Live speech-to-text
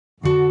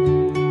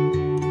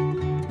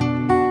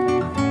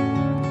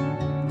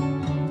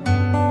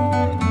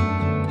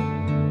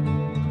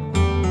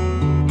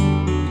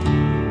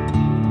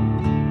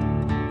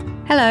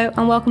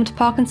welcome to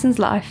Parkinson's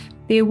Life,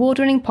 the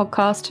award-winning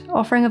podcast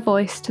offering a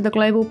voice to the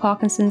global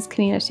Parkinson's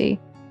community.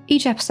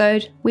 Each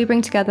episode, we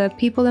bring together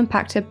people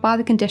impacted by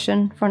the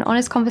condition for an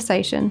honest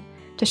conversation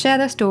to share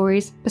their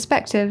stories,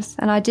 perspectives,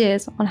 and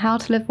ideas on how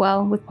to live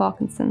well with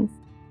Parkinson's.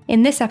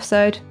 In this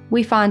episode,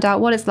 we find out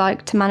what it's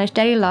like to manage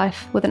daily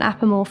life with an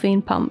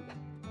apomorphine pump.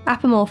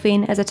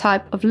 Apomorphine is a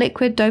type of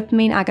liquid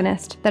dopamine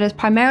agonist that is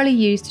primarily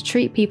used to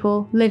treat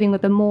people living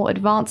with a more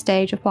advanced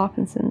stage of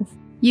Parkinson's.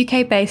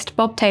 UK-based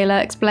Bob Taylor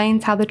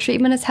explains how the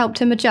treatment has helped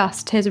him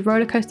adjust to his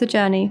rollercoaster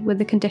journey with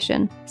the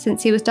condition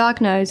since he was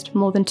diagnosed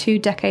more than 2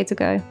 decades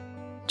ago.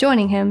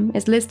 Joining him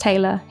is Liz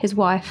Taylor, his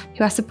wife,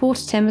 who has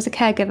supported him as a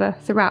caregiver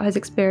throughout his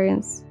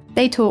experience.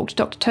 They talked to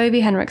Dr.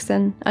 Tove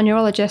Henriksen, a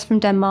neurologist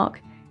from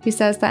Denmark, who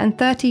says that in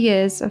 30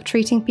 years of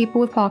treating people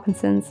with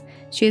Parkinson's,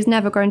 she has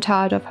never grown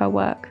tired of her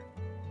work.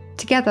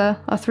 Together,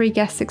 our 3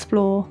 guests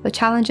explore the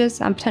challenges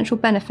and potential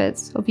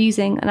benefits of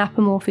using an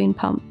apomorphine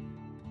pump.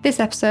 This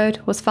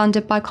episode was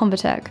funded by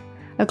Convatec,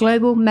 a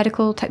global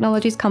medical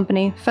technologies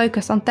company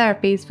focused on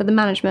therapies for the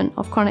management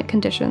of chronic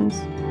conditions.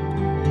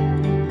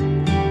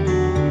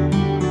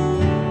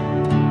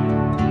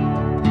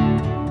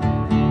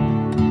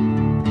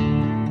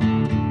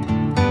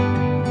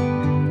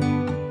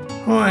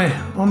 Hi,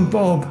 I'm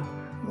Bob.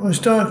 I was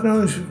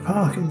diagnosed with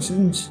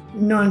Parkinson's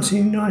in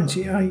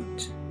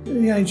 1998 at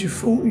the age of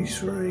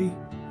 43,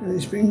 and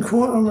it's been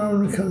quite a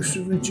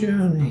rollercoaster of a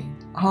journey.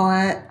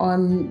 Hi,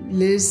 I'm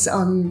Liz.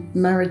 I'm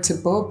married to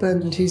Bob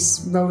and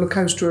his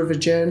rollercoaster of a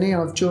journey.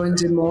 I've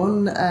joined him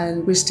on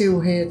and we're still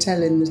here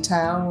telling the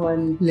tale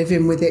and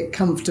living with it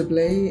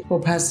comfortably.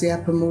 Bob has the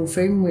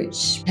apomorphine,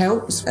 which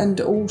helps,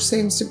 and all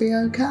seems to be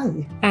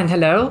okay. And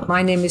hello,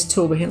 my name is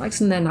Tove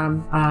Henriksen and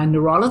I'm a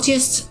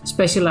neurologist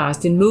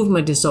specialized in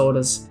movement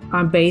disorders.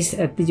 I'm based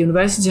at the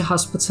University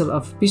Hospital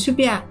of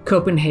Bispebjerg,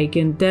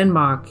 Copenhagen,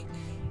 Denmark.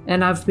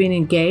 And I've been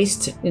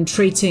engaged in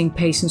treating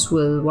patients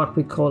with what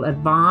we call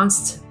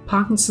advanced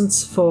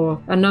Parkinson's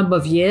for a number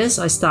of years.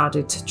 I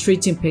started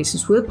treating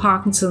patients with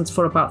Parkinson's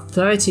for about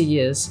 30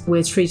 years.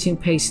 We're treating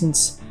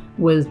patients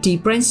with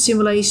deep brain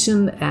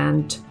stimulation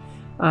and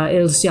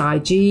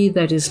LCIG,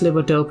 that is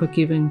levodopa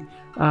given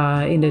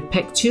in a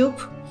PEG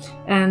tube,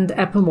 and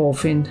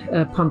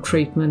apomorphine pump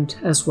treatment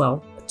as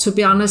well. To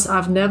be honest,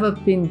 I've never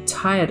been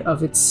tired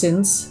of it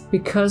since,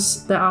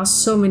 because there are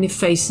so many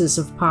phases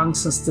of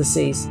Parkinson's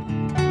disease.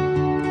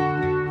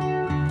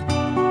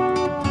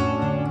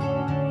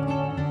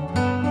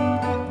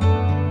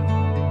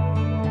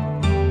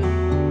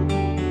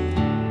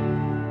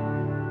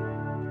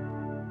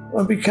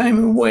 I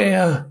became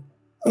aware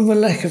of a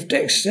lack of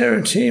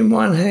dexterity in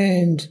one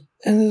hand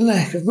and a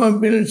lack of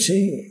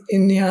mobility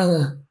in the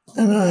other.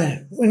 And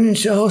I went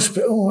into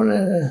hospital and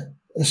had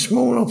a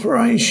small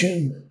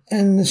operation.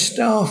 And the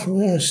staff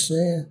nurse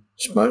there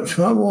spoke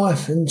to my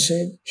wife and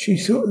said she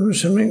thought there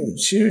was something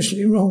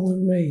seriously wrong with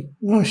me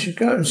and I should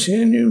go and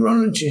see a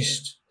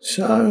neurologist.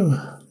 So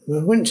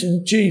I went to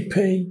the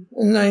GP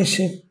and they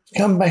said,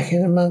 come back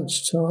in a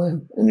month's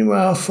time. Anyway,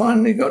 I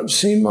finally got to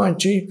see my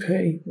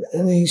GP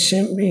and he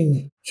sent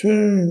me to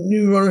a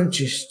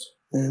neurologist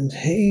and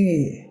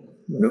he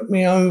looked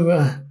me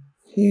over.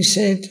 He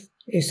said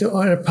he thought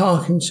I had a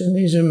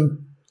Parkinsonism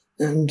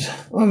and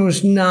I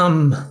was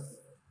numbed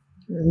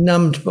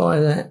by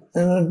that,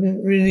 and I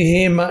didn't really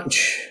hear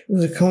much of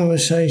the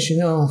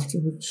conversation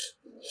afterwards.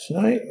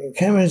 So it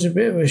came as a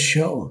bit of a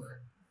shock.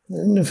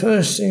 And the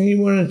first thing you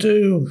want to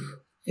do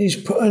is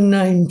put a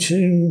name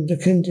to the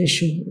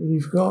condition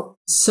you've got.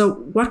 So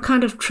what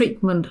kind of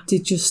treatment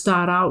did you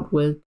start out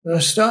with? I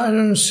started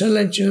on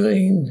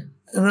selegiline,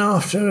 and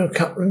after a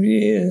couple of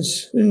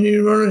years, the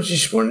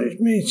neurologist wanted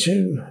me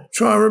to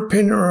try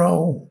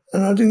ropinirole,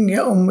 and I didn't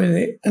get on with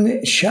it, and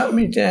it shut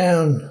me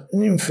down.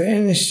 And in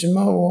fairness to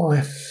my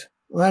wife,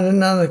 I had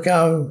another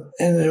go,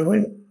 and I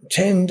went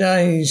 10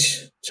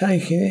 days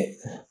taking it,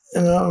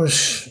 and I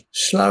was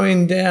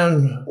slowing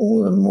down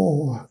all the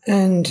more.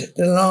 And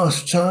the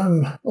last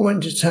time I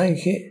went to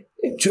take it,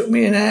 it took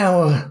me an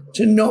hour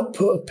to not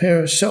put a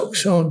pair of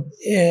socks on.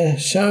 Yeah,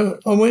 so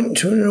I went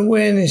to an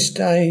awareness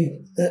day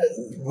at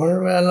one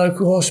of our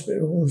local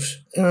hospitals,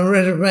 and I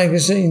read a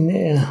magazine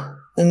there.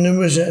 And there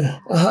was a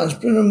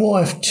husband and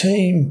wife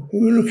team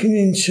who were looking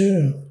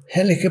into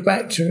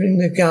Helicobacter in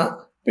the gut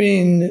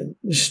being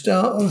the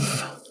start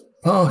of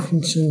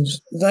Parkinson's.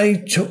 They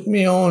took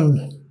me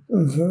on,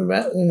 and for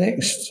about the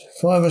next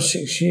 5 or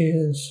 6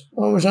 years,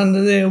 I was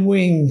under their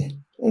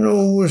wing, and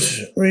all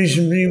was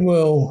reasonably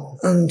well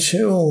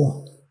until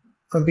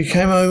I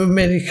became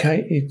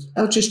over-medicated.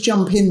 I'll just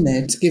jump in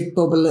there to give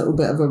Bob a little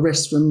bit of a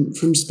rest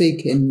from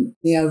speaking.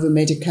 The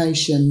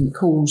over-medication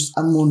caused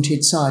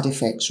unwanted side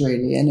effects,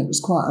 really, and it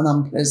was quite an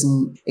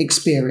unpleasant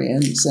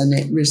experience, and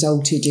it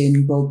resulted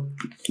in Bob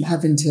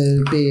having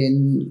to be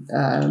in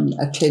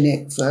a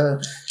clinic for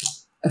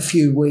a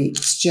few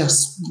weeks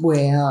just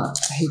where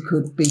he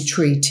could be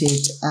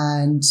treated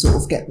and sort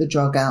of get the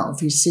drug out of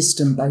his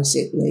system,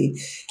 basically.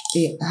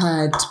 It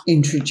had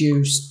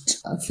introduced,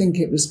 I think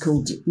it was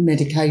called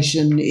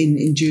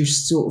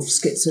medication-induced sort of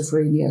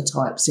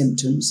schizophrenia-type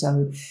symptoms.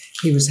 So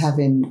he was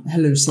having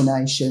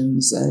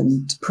hallucinations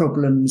and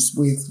problems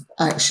with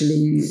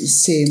actually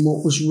seeing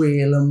what was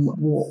real and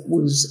what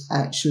was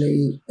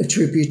actually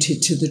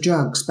attributed to the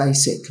drugs,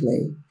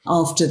 basically.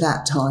 After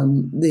that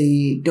time,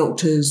 the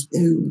doctors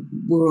who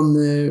were on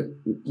the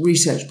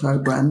research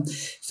program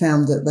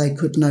found that they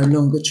could no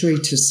longer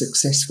treat us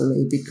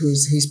successfully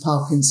because his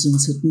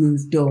Parkinson's had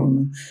moved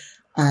on,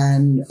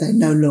 and they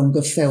no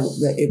longer felt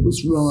that it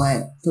was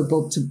right for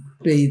Bob to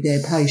be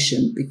their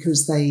patient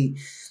because they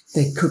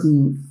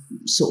couldn't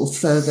sort of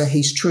further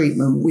his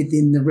treatment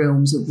within the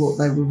realms of what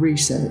they were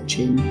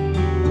researching.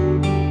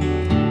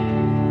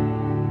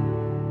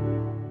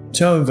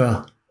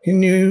 Tova,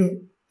 can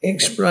you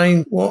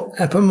explain what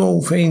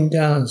apomorphine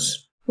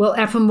does? Well,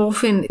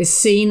 apomorphine is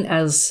seen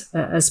as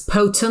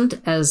potent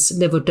as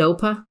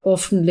levodopa.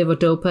 Often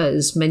levodopa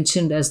is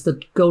mentioned as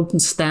the golden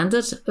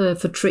standard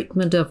for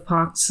treatment of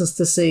Parkinson's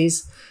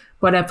disease,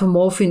 but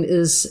apomorphine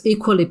is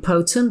equally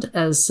potent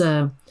as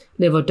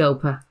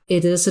levodopa.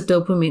 It is a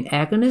dopamine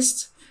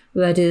agonist.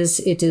 That is,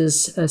 it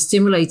is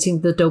stimulating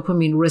the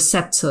dopamine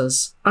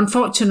receptors.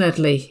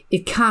 Unfortunately,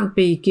 it can't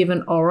be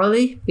given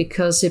orally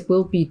because it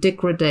will be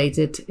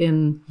degraded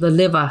in the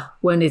liver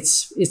when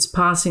it's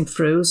passing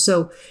through.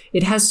 So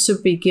it has to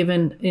be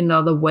given in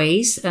other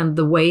ways, and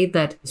the way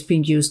that it's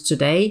being used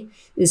today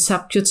is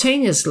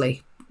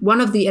subcutaneously.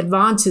 One of the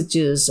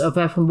advantages of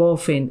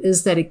apomorphine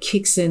is that it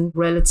kicks in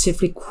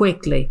relatively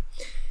quickly.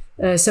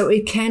 So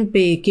it can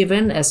be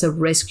given as a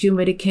rescue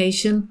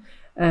medication,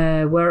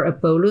 where a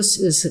bolus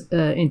is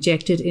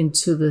injected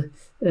into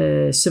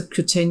the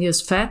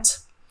subcutaneous fat,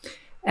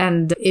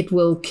 and it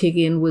will kick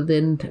in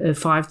within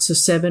 5 to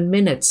 7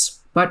 minutes.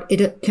 But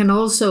it can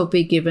also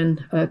be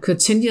given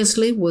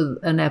continuously with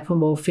an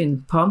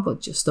apomorphine pump or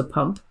just a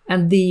pump.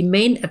 And the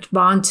main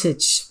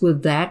advantage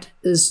with that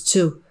is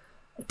to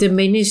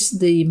diminish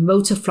the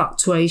motor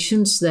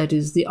fluctuations, that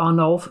is the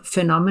on-off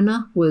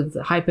phenomena with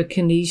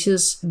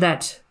hyperkinesis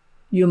that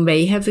you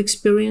may have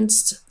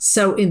experienced.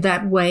 So in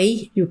that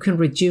way, you can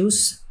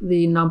reduce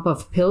the number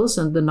of pills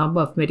and the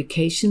number of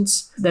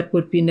medications that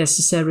would be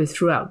necessary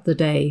throughout the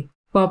day.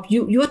 Bob,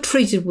 you are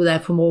treated with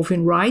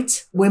apomorphine,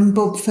 right? When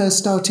Bob first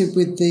started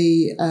with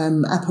the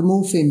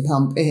apomorphine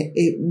pump,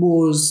 it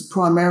was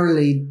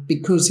primarily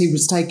because he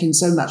was taking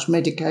so much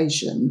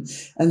medication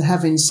and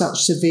having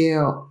such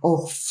severe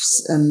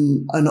offs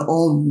and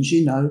ons,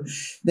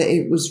 that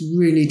it was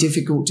really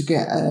difficult to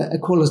get a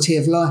quality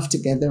of life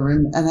together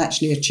and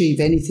actually achieve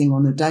anything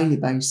on a daily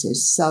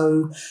basis.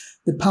 So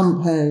the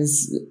pump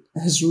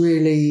has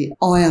really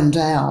ironed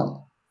out,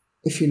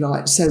 if you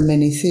like, so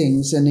many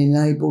things and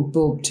enabled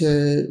Bob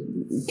to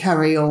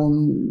carry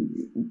on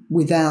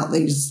without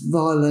these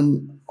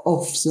violent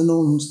offs and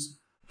ons.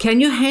 Can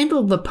you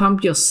handle the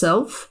pump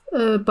yourself,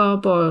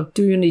 Bob, or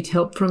do you need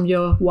help from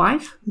your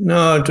wife?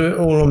 No, I do it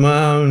all on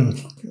my own.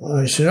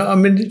 It's a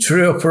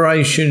military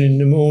operation in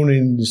the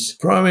mornings,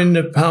 priming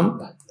the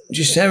pump,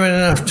 just having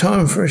enough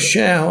time for a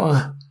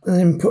shower, and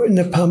then putting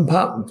the pump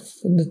up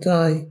for the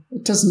day.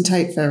 It doesn't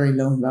take very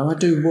long, though. I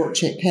do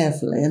watch it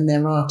carefully, and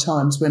there are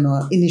times when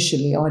I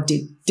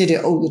did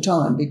it all the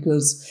time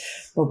because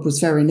Bob was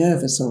very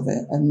nervous of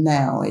it, and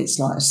now it's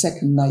like a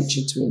second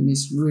nature to him.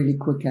 He's really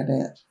quick at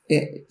it.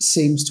 It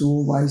seems to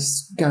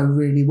always go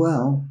really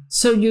well.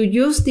 So you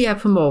use the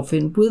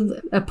apomorphine with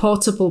a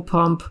portable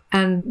pump,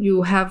 and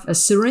you have a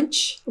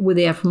syringe with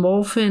the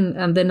apomorphine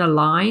and then a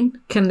line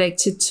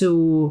connected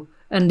to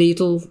a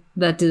needle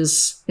that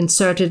is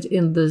inserted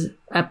in the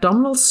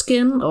abdominal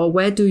skin, or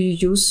where do you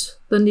use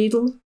the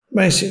needle?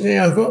 Basically,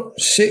 I've got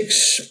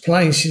 6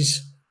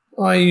 places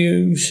I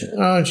use,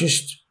 and I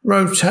just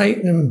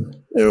rotate them.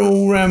 They're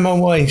all around my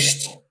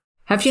waist.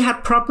 Have you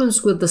had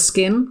problems with the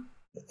skin?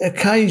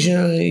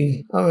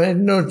 Occasionally, I've had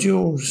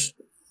nodules.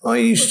 I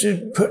used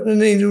to put the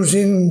needles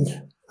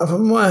in over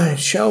my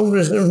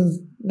shoulders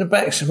and the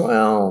backs of my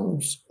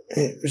arms.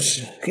 It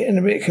was getting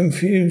a bit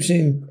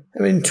confusing.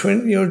 Having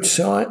 20-odd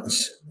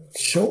sites,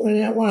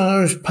 sorting out one of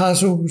those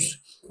puzzles.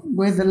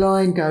 Where the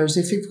line goes,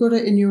 if you've got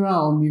it in your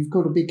arm, you've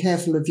got to be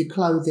careful of your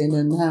clothing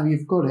and how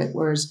you've got it.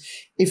 Whereas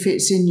if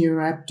it's in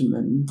your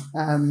abdomen,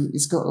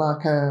 it's got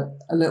like a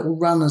little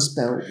runner's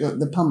belt that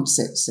the pump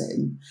sits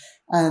in.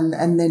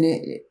 And then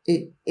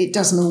it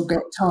doesn't all get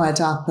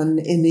tied up and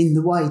in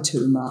the way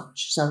too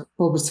much. So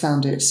Bob has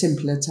found it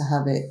simpler to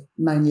have it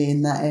mainly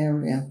in that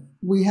area.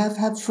 We have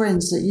had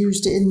friends that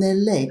used it in their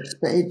legs,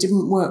 but it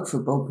didn't work for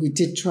Bob. He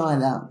did try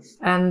that.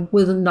 And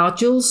with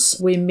nodules,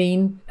 we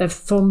mean a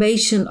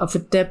formation of a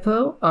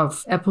depot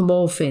of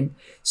apomorphine.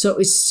 So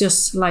it's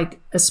just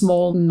like a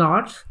small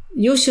knot.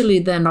 Usually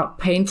they're not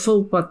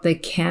painful, but they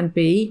can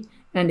be.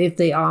 And if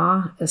they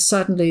are,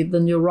 certainly the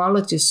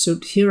neurologist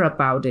should hear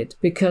about it,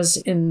 because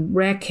in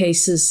rare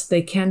cases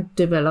they can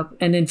develop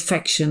an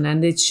infection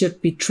and it should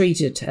be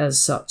treated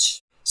as such.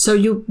 So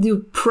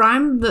you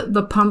prime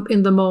the pump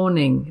in the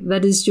morning.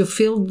 That is, you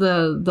fill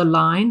the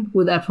line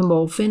with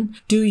apomorphine.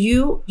 Do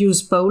you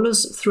use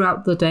bolus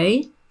throughout the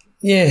day?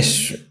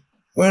 Yes,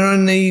 when I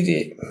need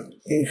it.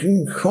 It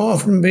can quite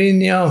often be in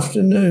the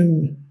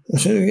afternoon. I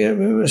sort of get a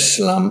bit of a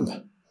slump.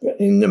 But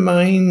in the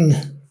main,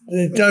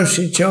 the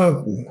dosage I'm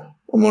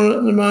on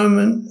at the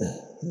moment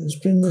has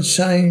been the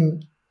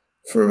same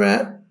for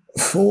about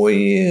 4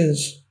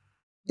 years.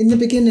 In the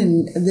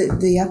beginning,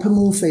 the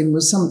apomorphine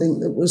was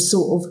something that was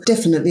sort of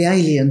definitely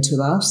alien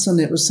to us, and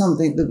it was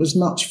something that was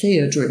much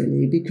feared,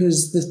 really,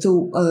 because the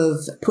thought of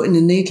putting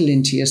a needle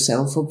into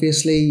yourself,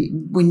 obviously,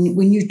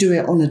 when you do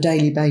it on a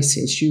daily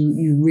basis,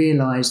 you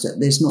realise that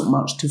there's not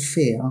much to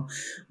fear.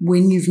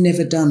 When you've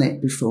never done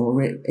it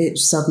before, it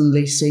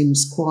suddenly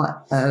seems quite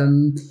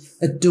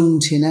a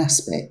daunting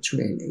aspect,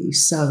 really.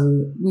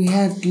 So we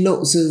had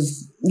lots of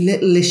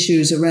little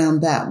issues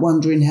around that,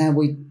 wondering how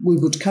we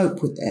would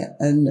cope with it.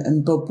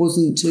 And Bob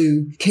wasn't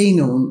too keen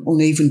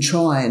on even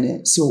trying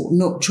it, so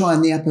not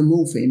trying the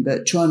apomorphine,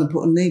 but trying to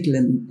put a needle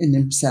in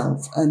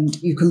himself. And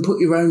you can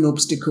put your own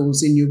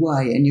obstacles in your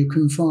way, and you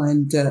can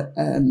find that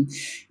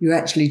you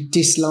actually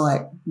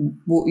dislike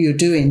what you're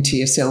doing to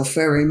yourself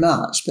very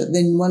much. But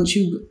then once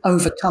you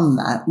overcome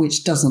that,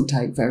 which doesn't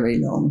take very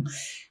long,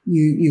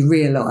 you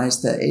realise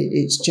that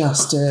it's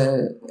just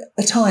a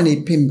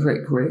tiny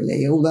pinprick,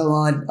 really, although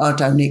I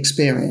don't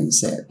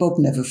experience it. Bob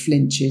never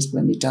flinches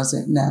when he does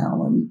it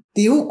now. And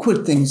the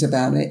awkward things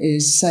about it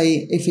is,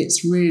 say, if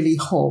it's really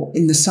hot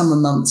in the summer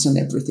months and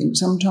everything,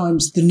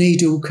 sometimes the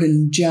needle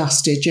can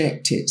just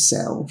eject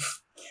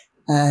itself.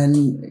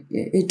 And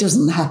it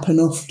doesn't happen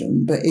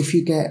often, but if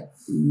you get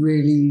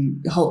really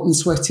hot and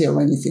sweaty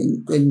or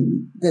anything,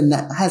 then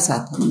that has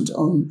happened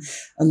on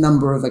a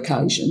number of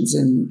occasions.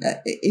 And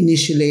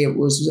initially it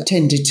was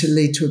tended to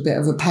lead to a bit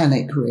of a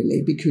panic,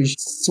 really, because you're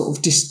sort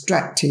of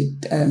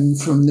distracted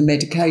from the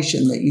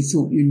medication that you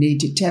thought you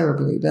needed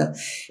terribly. But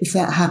if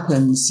that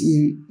happens,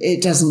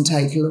 it doesn't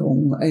take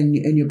long, and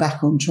you're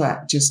back on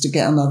track just to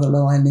get another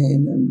line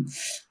in and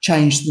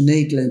change the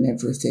needle and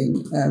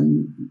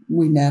everything.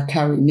 We now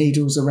carry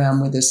needles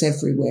around with us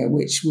everywhere,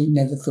 which we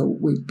never thought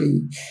we'd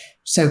be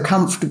so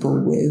comfortable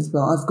with,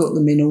 but I've got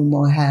them in all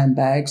my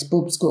handbags.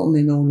 Bob's got them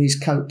in all his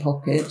coat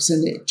pockets,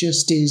 and it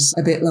just is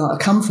a bit like a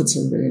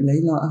comforter,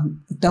 really, like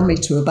a dummy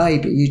to a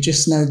baby. You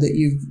just know that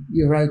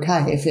you're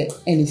okay if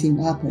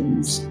anything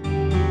happens.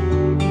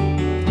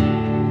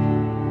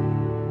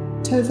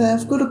 Tove,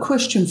 I've got a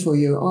question for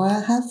you. I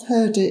have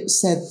heard it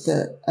said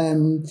that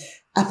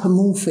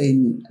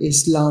apomorphine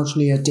is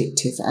largely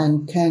addictive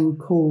and can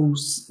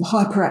cause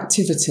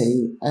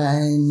hyperactivity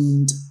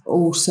and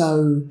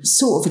also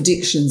sort of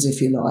addictions, if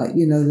you like.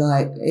 You know,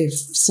 like if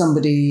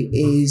somebody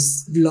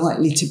is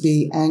likely to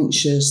be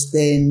anxious,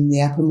 then the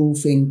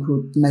apomorphine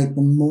could make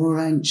them more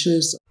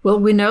anxious. Well,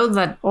 we know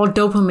that all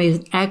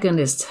dopamine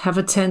agonists have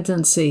a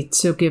tendency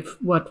to give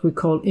what we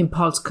call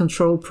impulse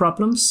control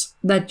problems,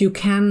 that you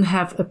can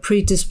have a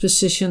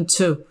predisposition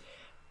to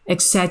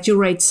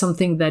exaggerate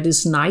something that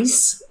is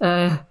nice.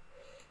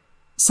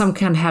 Some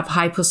can have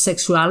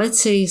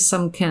hypersexuality,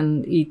 some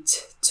can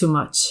eat too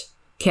much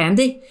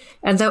candy.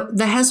 And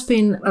there has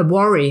been a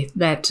worry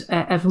that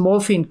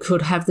apomorphine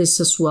could have this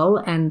as well,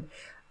 and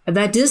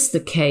that is the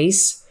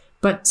case.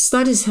 But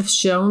studies have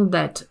shown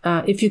that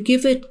if you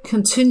give it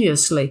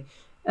continuously,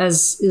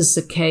 as is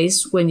the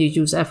case when you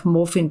use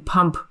apomorphine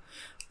pump,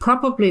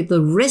 probably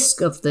the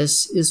risk of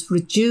this is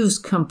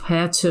reduced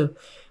compared to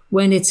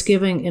when it's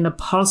given in a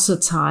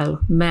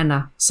pulsatile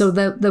manner. So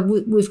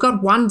we've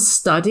got one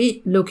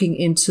study looking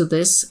into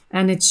this,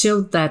 and it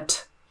showed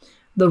that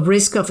the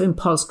risk of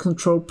impulse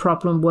control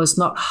problem was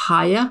not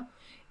higher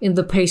in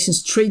the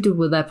patients treated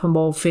with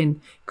apomorphine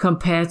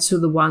compared to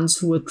the ones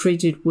who were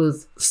treated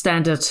with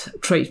standard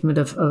treatment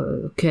of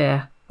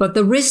care. But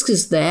the risk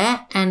is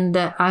there, and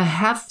I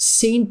have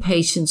seen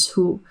patients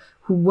who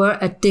were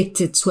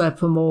addicted to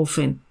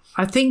apomorphine.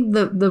 I think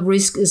the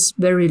risk is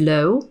very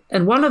low.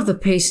 And one of the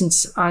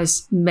patients I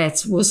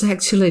met was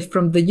actually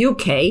from the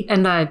UK,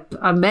 and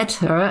I met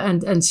her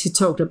and she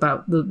talked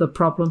about the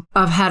problem.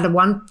 I've had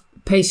one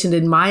patient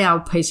in my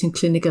outpatient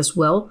clinic as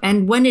well.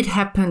 And when it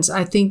happens,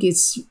 I think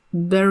it's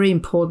very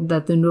important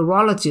that the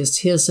neurologist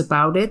hears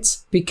about it,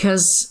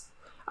 because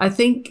I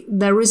think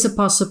there is a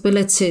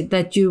possibility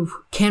that you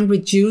can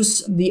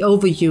reduce the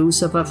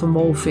overuse of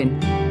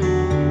apomorphine.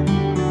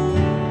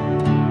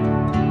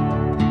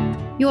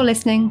 You're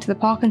listening to the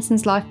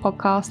Parkinson's Life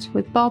podcast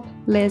with Bob,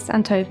 Liz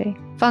and Tove,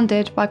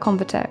 funded by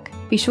Convatec.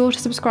 Be sure to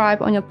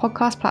subscribe on your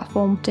podcast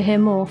platform to hear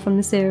more from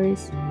the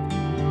series.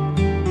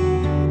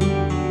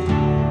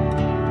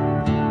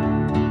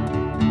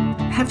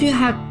 Have you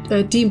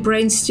had deep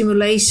brain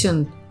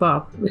stimulation,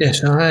 Bob?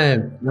 Yes, I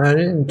have. I had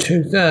it in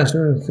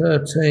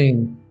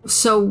 2013.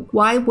 So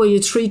why were you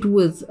treated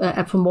with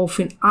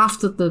apomorphine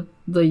after the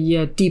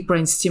deep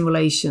brain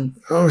stimulation?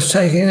 I was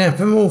taking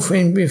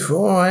apomorphine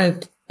before I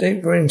had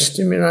deep brain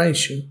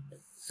stimulation,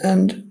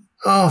 and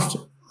after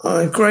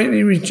I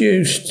greatly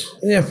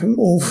reduced the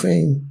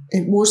apomorphine.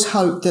 It was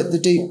hoped that the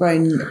deep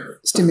brain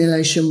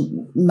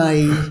stimulation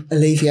may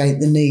alleviate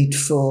the need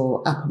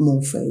for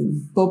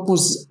apomorphine. Bob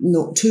was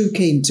not too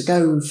keen to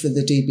go for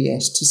the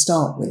DBS to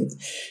start with,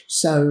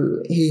 so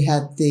he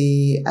had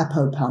the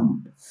apo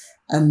pump.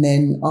 And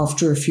then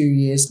after a few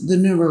years, the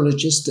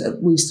neurologist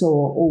we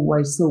saw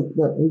always thought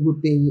that he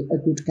would be a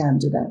good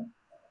candidate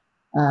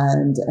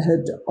and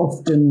had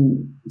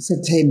often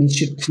said to him he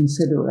should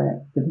consider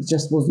it, but he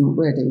just wasn't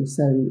ready.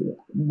 So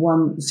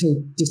once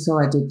he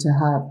decided to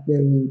have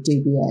the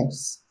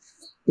DBS,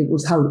 it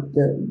was hoped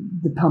that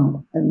the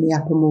pump and the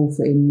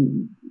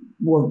apomorphine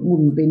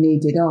wouldn't be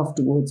needed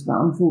afterwards, but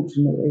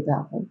unfortunately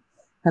that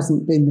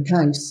hasn't been the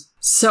case.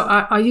 So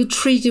are you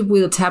treated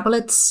with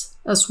tablets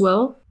as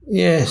well?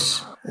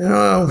 Yes, and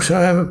I also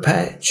have a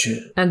patch.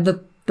 And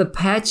the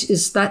patch,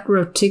 is that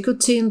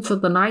rotigotine for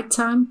the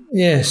nighttime?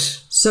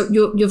 Yes. So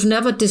you've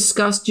never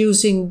discussed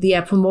using the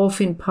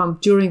apomorphine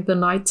pump during the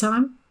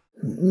nighttime?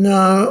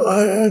 No,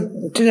 I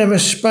did have a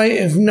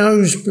spate of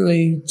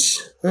nosebleeds.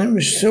 And it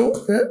was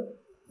thought that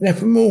the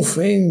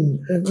apomorphine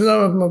had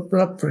lowered my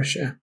blood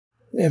pressure.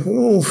 The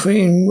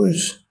apomorphine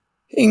was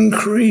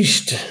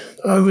increased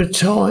over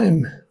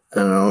time,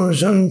 and I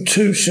was on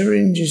 2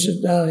 syringes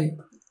a day.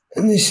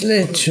 And this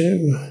led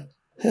to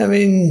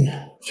having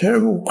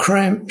terrible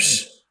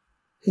cramps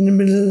in the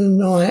middle of the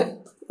night.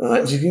 I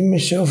had to give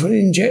myself an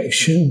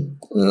injection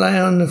and lay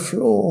on the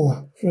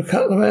floor for a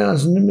couple of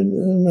hours in the middle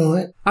of the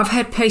night. I've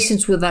had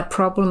patients with that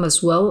problem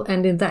as well,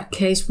 and in that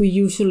case we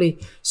usually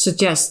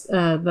suggest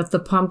that the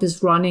pump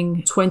is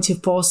running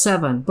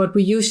 24/7, but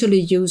we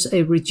usually use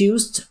a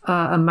reduced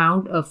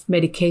amount of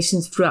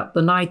medications throughout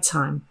the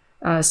nighttime.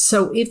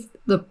 So if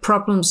the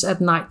problems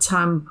at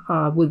nighttime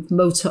with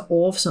motor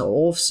offs or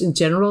offs in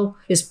general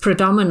is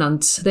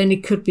predominant, then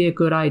it could be a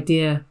good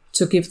idea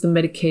to give the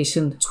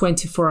medication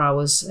 24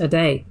 hours a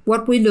day.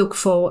 What we look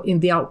for in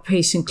the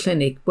outpatient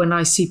clinic, when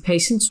I see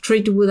patients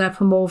treated with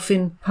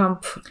apomorphine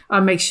pump,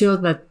 I make sure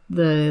that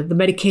the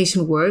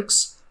medication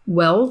works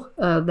well,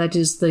 that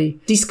is, the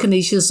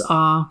dyskinesias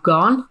are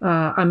gone.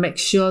 I make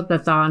sure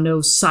that there are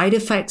no side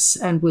effects,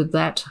 and with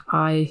that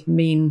I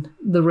mean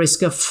the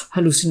risk of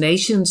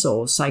hallucinations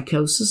or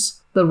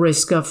psychosis, the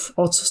risk of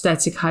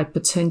orthostatic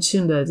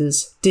hypertension, that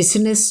is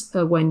dizziness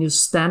when you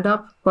stand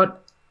up. But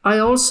I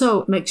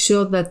also make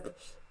sure that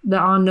there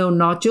are no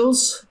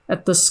nodules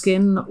at the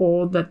skin,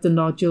 or that the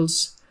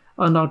nodules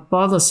are not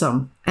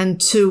bothersome. And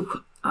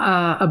to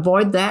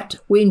avoid that,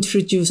 we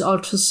introduce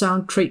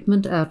ultrasound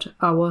treatment at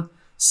our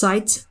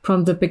site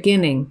from the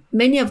beginning.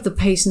 Many of the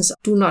patients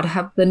do not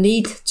have the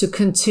need to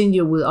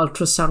continue with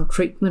ultrasound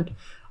treatment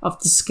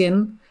of the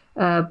skin,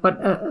 but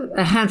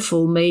a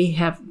handful may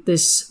have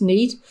this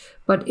need,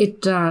 but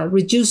it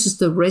reduces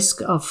the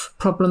risk of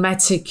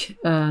problematic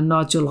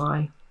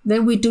noduli.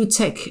 Then we do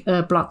take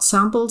blood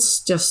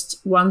samples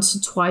just once or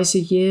twice a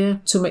year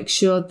to make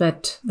sure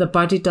that the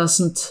body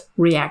doesn't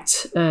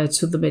react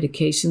to the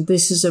medication.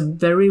 This is a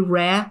very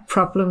rare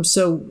problem,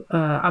 so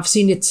I've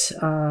seen it,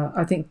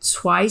 I think,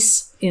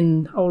 twice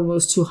in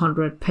almost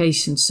 200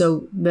 patients,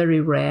 so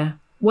very rare.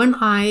 When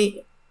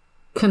I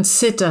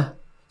consider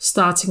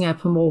starting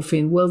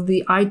apomorphine, well,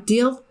 the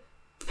ideal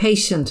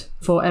patient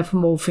for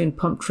apomorphine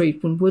pump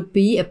treatment would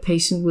be a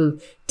patient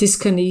with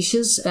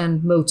dyskinesias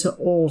and motor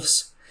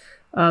offs.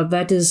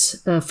 That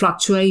is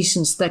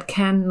fluctuations that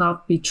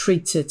cannot be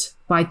treated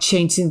by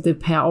changing the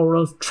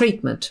peroral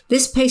treatment.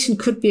 This patient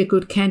could be a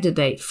good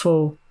candidate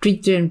for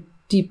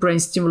deep brain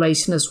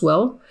stimulation as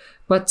well,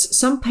 but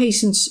some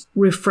patients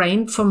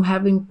refrain from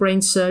having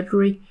brain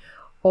surgery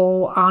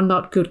or are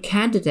not good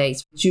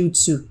candidates due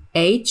to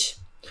age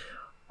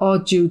or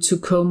due to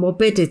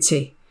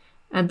comorbidity.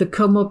 And the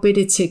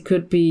comorbidity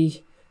could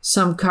be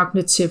some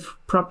cognitive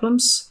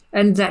problems,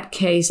 and in that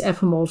case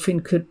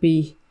apomorphine could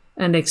be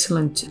an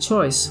excellent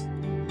choice.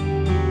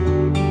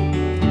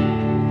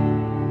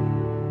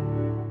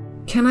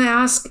 Can I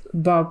ask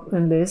Bob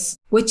and Liz,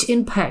 which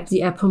impact the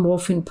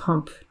apomorphine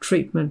pump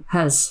treatment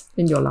has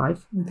in your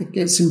life? I think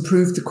it's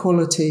improved the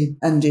quality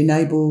and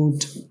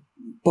enabled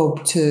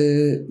Bob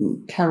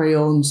to carry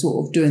on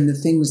sort of doing the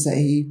things that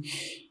he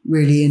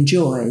really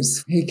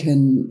enjoys. He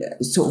can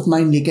sort of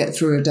mainly get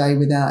through a day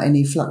without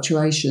any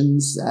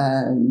fluctuations.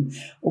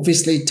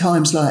 Obviously,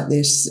 times like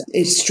this,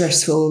 it's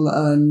stressful,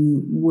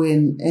 and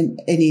when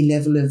any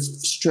level of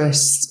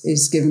stress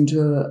is given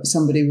to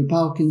somebody with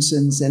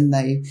Parkinson's, and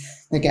they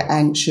get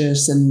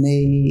anxious, and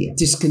the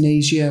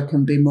dyskinesia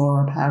can be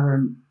more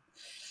apparent.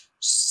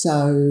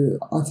 So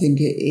I think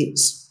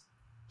it's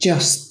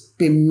just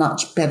been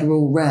much better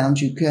all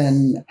round. You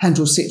can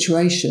handle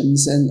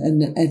situations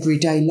and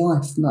everyday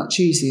life much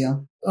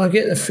easier. I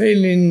get the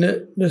feeling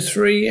that the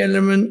 3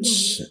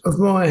 elements of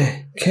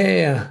my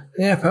care,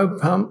 the apo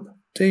pump,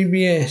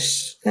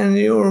 DBS and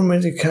the oral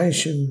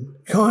medication,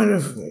 kind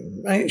of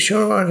make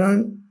sure I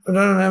don't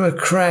have a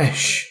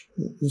crash.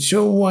 It's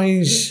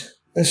always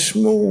a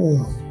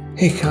small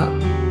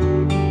hiccup.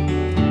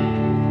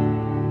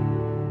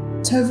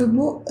 Tova,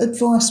 what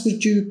advice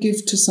would you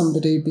give to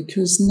somebody?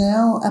 Because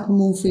now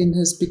apomorphine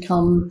has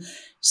become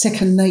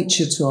second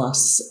nature to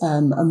us,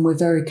 and we're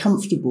very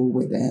comfortable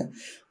with it.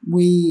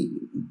 We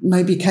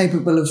may be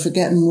capable of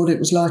forgetting what it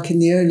was like in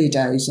the early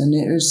days, and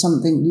it was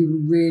something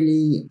you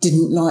really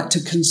didn't like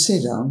to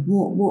consider.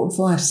 What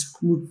advice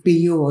would be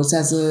yours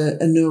as a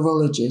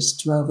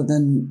neurologist rather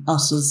than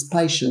us as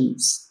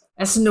patients?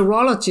 As a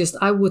neurologist,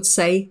 I would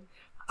say,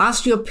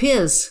 ask your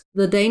peers.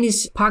 The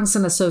Danish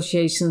Parkinson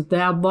Association,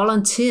 there are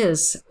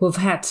volunteers who've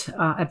had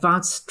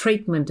advanced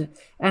treatment,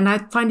 and I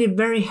find it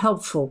very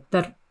helpful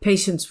that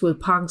patients with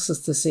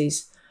Parkinson's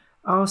disease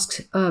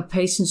ask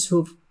patients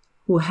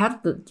who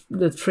have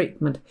the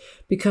treatment,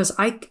 because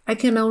I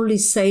can only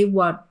say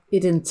what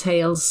it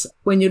entails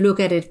when you look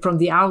at it from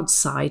the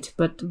outside,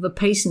 but the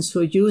patients who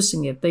are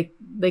using it,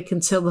 they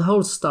can tell the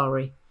whole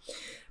story.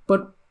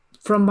 But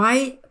from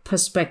my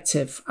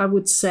perspective, I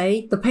would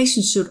say the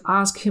patient should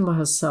ask him or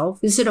herself,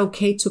 is it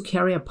okay to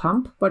carry a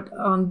pump? But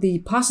on the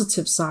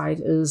positive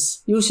side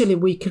is usually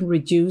we can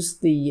reduce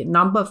the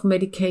number of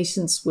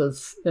medications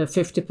with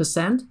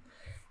 50%,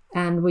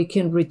 and we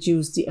can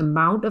reduce the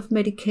amount of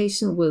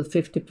medication with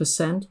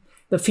 50%.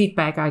 The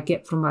feedback I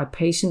get from my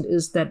patient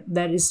is that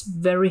is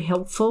very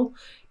helpful,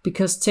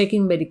 because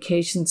taking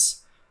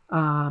medications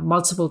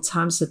multiple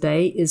times a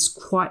day is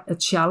quite a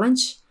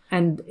challenge.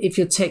 And if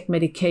you take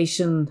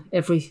medication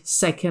every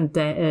second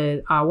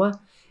hour,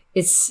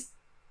 it's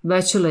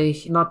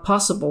virtually not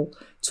possible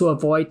to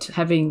avoid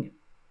having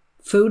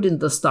food in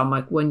the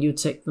stomach when you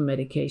take the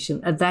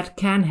medication. And that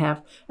can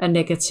have a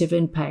negative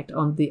impact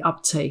on the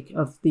uptake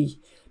of the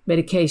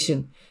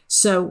medication.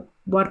 So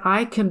what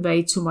I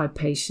convey to my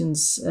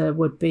patients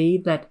would be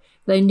that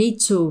they need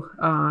to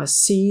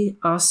see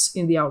us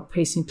in the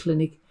outpatient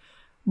clinic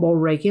more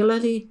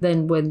regularly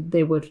than when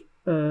they would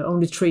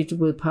only treated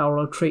with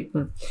parallel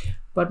treatment.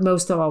 But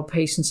most of our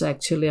patients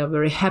actually are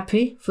very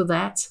happy for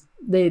that.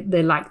 They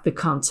like the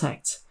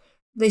contact.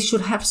 They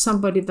should have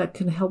somebody that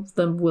can help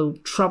them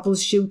with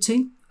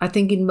troubleshooting. I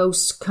think in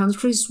most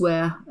countries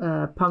where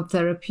pump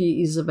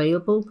therapy is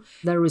available,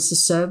 there is a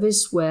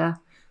service where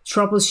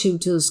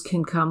troubleshooters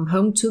can come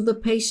home to the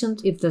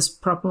patient. If there's a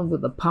problem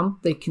with the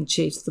pump, they can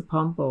change the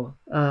pump or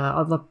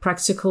other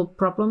practical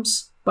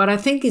problems. But I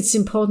think it's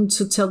important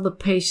to tell the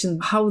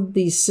patient how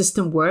the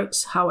system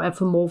works, how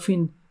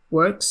apomorphine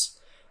works,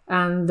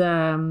 and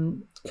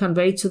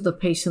convey to the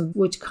patient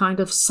which kind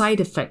of side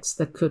effects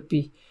that could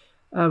be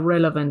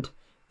relevant.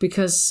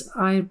 Because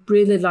I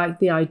really like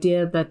the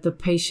idea that the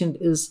patient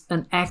is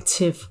an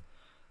active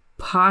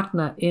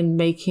partner in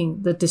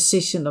making the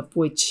decision of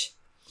which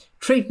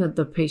treatment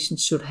the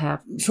patient should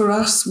have. For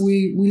us,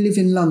 we live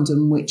in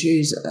London, which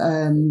is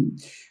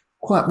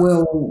quite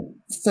well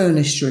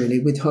furnished really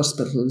with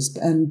hospitals,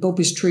 and Bob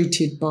is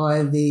treated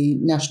by the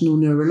National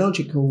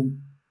Neurological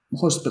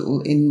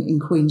Hospital in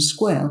Queen's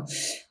Square,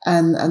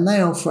 and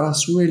they offer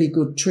us really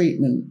good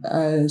treatment.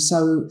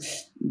 So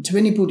to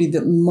anybody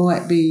that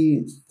might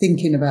be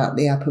thinking about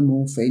the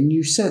apomorphine,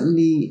 you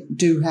certainly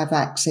do have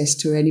access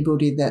to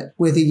anybody that,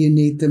 whether you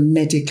need them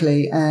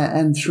medically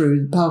and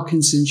through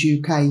Parkinson's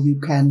UK, you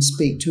can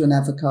speak to an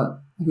advocate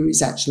who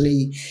is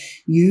actually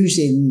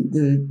using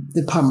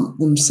the pump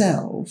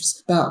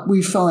themselves. But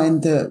we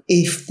find that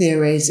if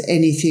there is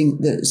anything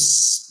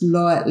that's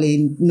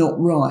slightly not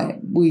right,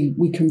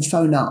 we can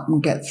phone up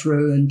and get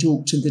through and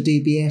talk to the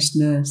DBS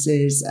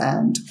nurses,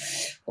 and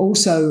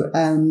also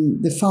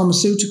the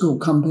pharmaceutical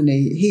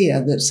company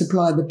here that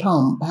supply the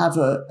pump have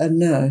a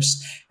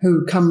nurse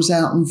who comes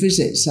out and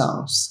visits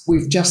us.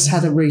 We've just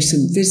had a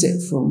recent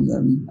visit from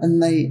them,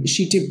 and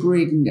she did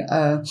bring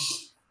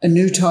a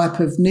new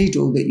type of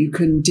needle that you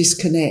can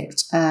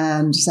disconnect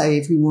and say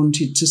if you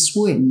wanted to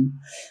swim.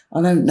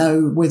 I don't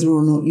know whether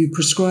or not you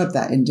prescribe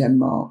that in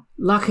Denmark.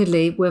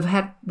 Luckily, we've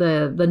had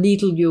the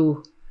needle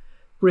you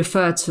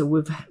refer to.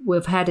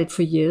 We've had it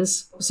for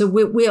years. So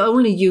we're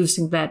only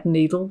using that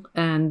needle,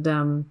 and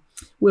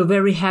we're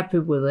very happy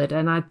with it.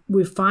 And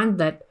we find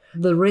that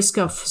the risk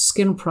of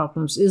skin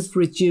problems is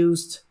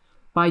reduced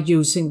by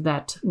using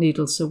that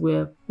needle. So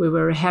we're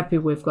very happy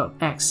we've got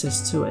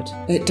access to it.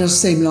 It does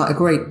seem like a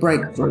great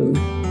breakthrough.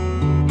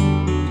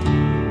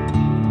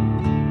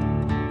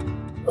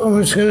 I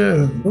was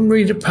going to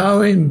read a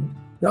poem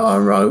that I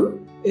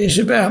wrote. It's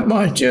about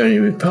my journey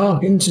with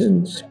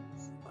Parkinson's.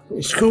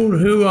 It's called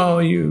Who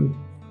Are You?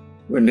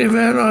 We live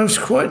our lives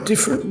quite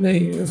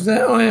differently, of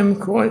that I am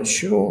quite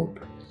sure,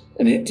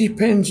 and it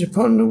depends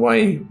upon the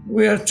way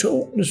we are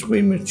taught as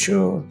we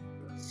mature.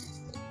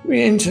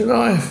 We enter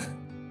life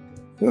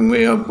when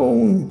we are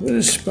born with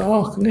a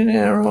sparkle in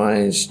our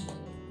eyes,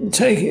 and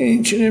taking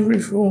each and every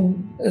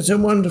form as a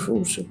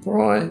wonderful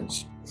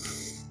surprise.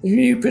 If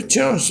you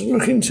perchance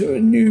look into a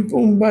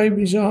newborn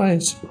baby's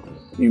eyes,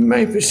 you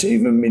may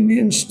perceive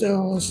 1,000,000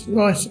 stars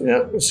lighting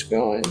up the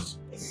skies.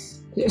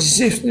 It's as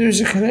if there is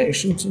a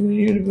connection to the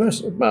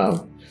universe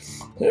above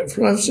that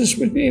floods us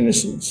with the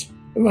innocence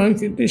of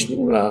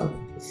unconditional love,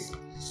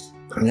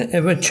 and that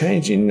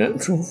ever-changing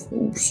natural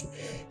force,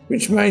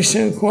 which may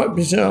sound quite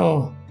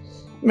bizarre,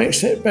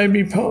 makes that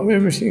baby part of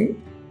everything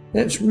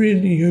That's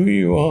really who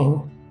you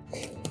are.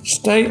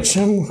 State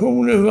some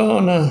call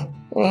nirvana,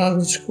 while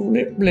others call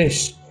it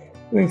bliss,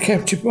 when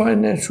captured by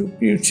natural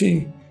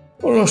beauty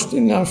or lost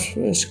in love's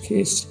first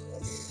kiss.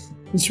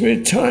 It's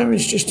where time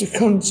is just a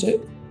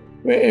concept,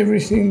 where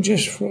everything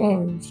just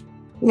flows.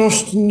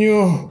 Lost in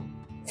your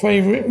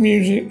favourite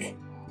music,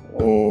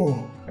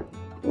 or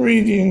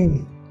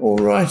reading or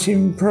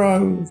writing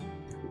prose.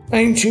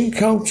 Ancient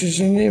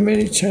cultures in their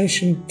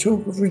meditation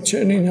talk of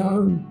returning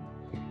home.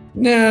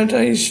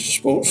 Nowadays,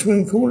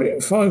 sportsmen call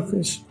it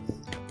focus,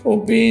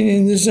 or being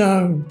in the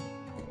zone.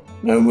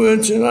 No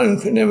words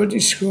alone can ever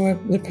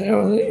describe the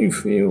power that you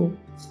feel.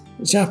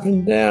 It's up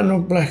and down or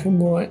black and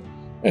white,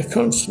 a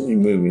constantly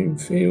moving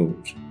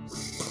field.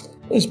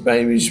 As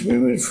babies, we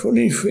would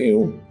fully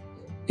feel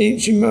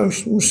each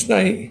emotional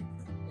state.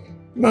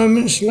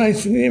 Moments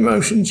later, the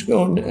emotion's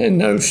gone and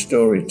no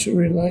story to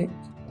relate.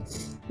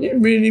 It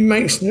really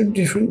makes no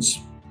difference,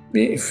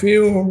 be it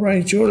fear or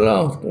rage or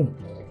laughter.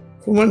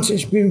 For once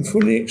it's been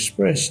fully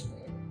expressed,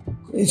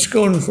 it's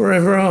gone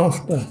forever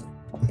after.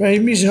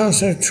 Babies are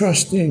so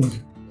trusting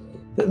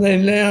that they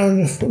allow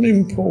the full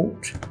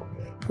import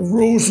of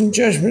rules and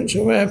judgments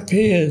of our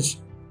peers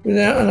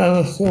without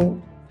another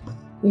thought,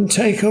 and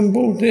take on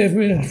board their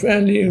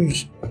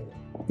values,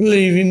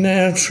 believing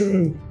they are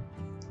true,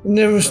 and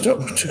never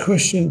stop to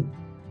question,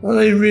 are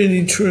they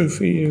really true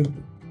for you?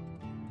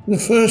 The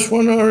first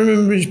one I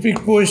remember is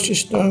Big Boys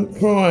Just Don't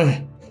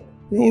Cry.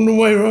 And all the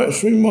way right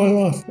through my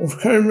life, I've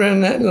carried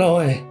around that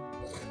lie.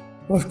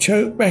 I've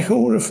choked back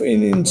all the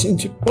feelings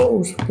into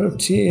bottles of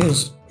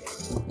tears.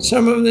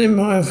 Some of them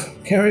I've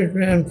carried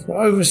around for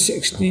over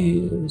 60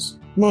 years.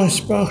 My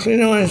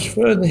sparkling eyes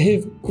further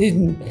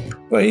hidden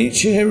by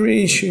each and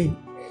every issue.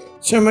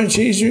 So much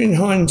easier in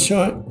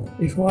hindsight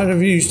if I'd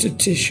have used a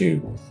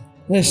tissue.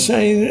 They're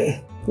saying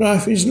that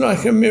life is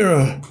like a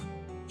mirror,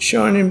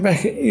 shining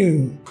back at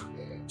you.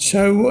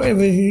 So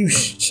whatever you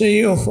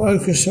see or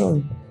focus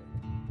on,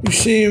 you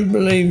see and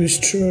believe is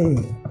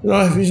true.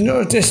 Life is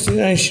not a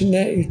destination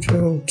that you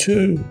travel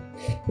to.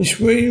 It's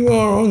where you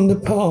are on the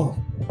path,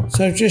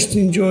 so just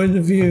enjoy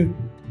the view.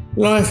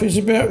 Life is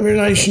about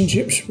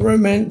relationships,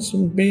 romance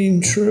and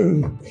being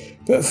true.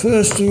 But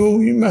first of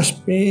all, you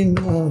must be in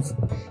love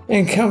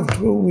and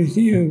comfortable with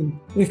you.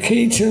 The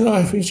key to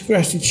life is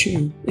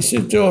gratitude. It's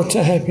a door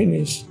to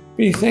happiness.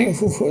 Be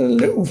thankful for the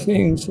little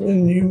things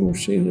and you will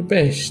see the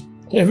best.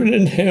 Heaven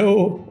and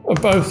hell are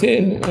both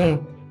in now.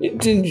 It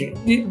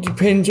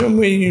depends on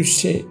where you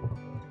sit.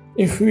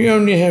 If we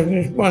only have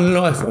this one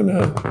life on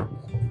earth,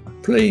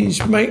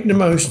 please make the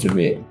most of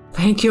it.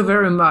 Thank you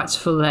very much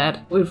for that.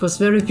 It was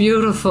very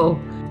beautiful.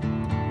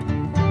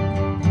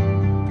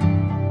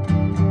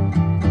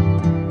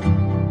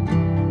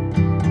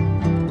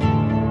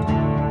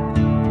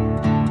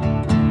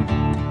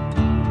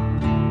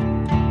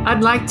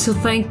 I'd like to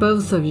thank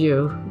both of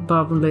you,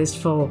 Bob and Liz,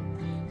 for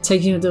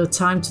taking the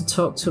time to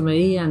talk to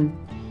me and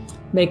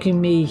making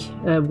me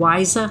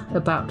wiser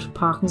about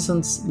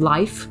Parkinson's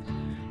life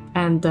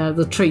and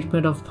the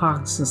treatment of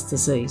Parkinson's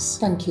disease.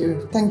 Thank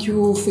you. Thank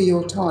you all for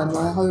your time.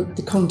 I hope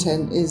the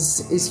content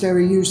is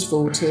very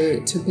useful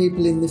to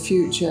people in the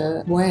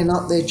future weighing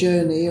up their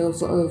journey of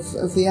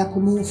the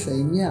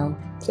apomorphine. Yeah.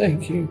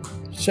 Thank you.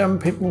 Some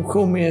people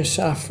call me a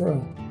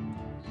sufferer,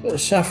 but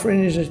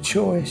suffering is a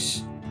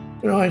choice,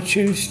 and I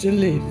choose to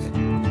live.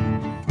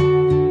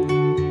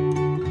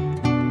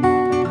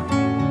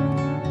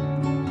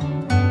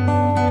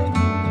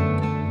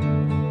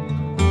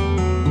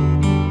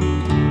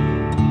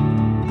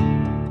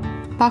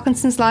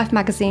 Parkinson's Life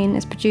magazine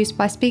is produced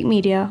by Speak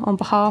Media on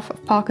behalf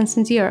of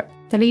Parkinson's Europe,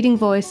 the leading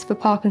voice for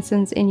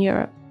Parkinson's in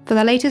Europe. For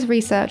the latest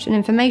research and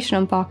information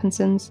on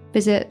Parkinson's,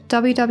 visit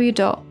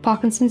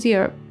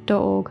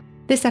www.parkinsonseurope.org.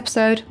 This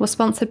episode was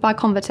sponsored by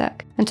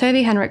Convatec, and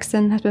Toby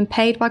Henriksen has been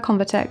paid by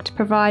Convatec to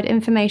provide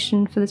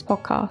information for this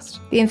podcast.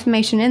 The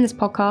information in this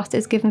podcast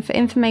is given for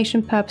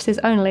information purposes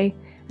only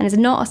and is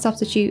not a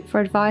substitute for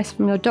advice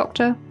from your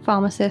doctor,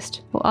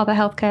 pharmacist, or other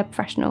healthcare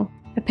professional.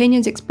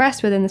 Opinions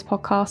expressed within this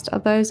podcast are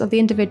those of the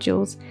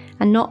individuals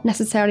and not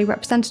necessarily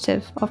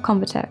representative of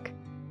Convatec.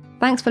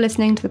 Thanks for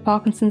listening to the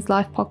Parkinson's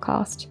Life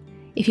podcast.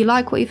 If you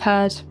like what you've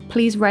heard,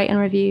 please rate and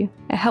review.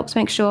 It helps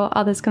make sure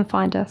others can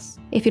find us.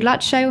 If you'd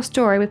like to share your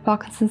story with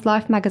Parkinson's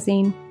Life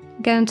magazine,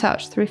 get in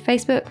touch through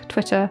Facebook,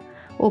 Twitter,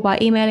 or by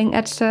emailing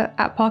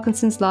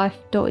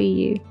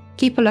editor@parkinsonslife.eu.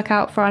 Keep a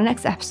lookout for our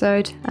next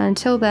episode, and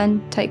until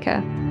then, take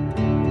care.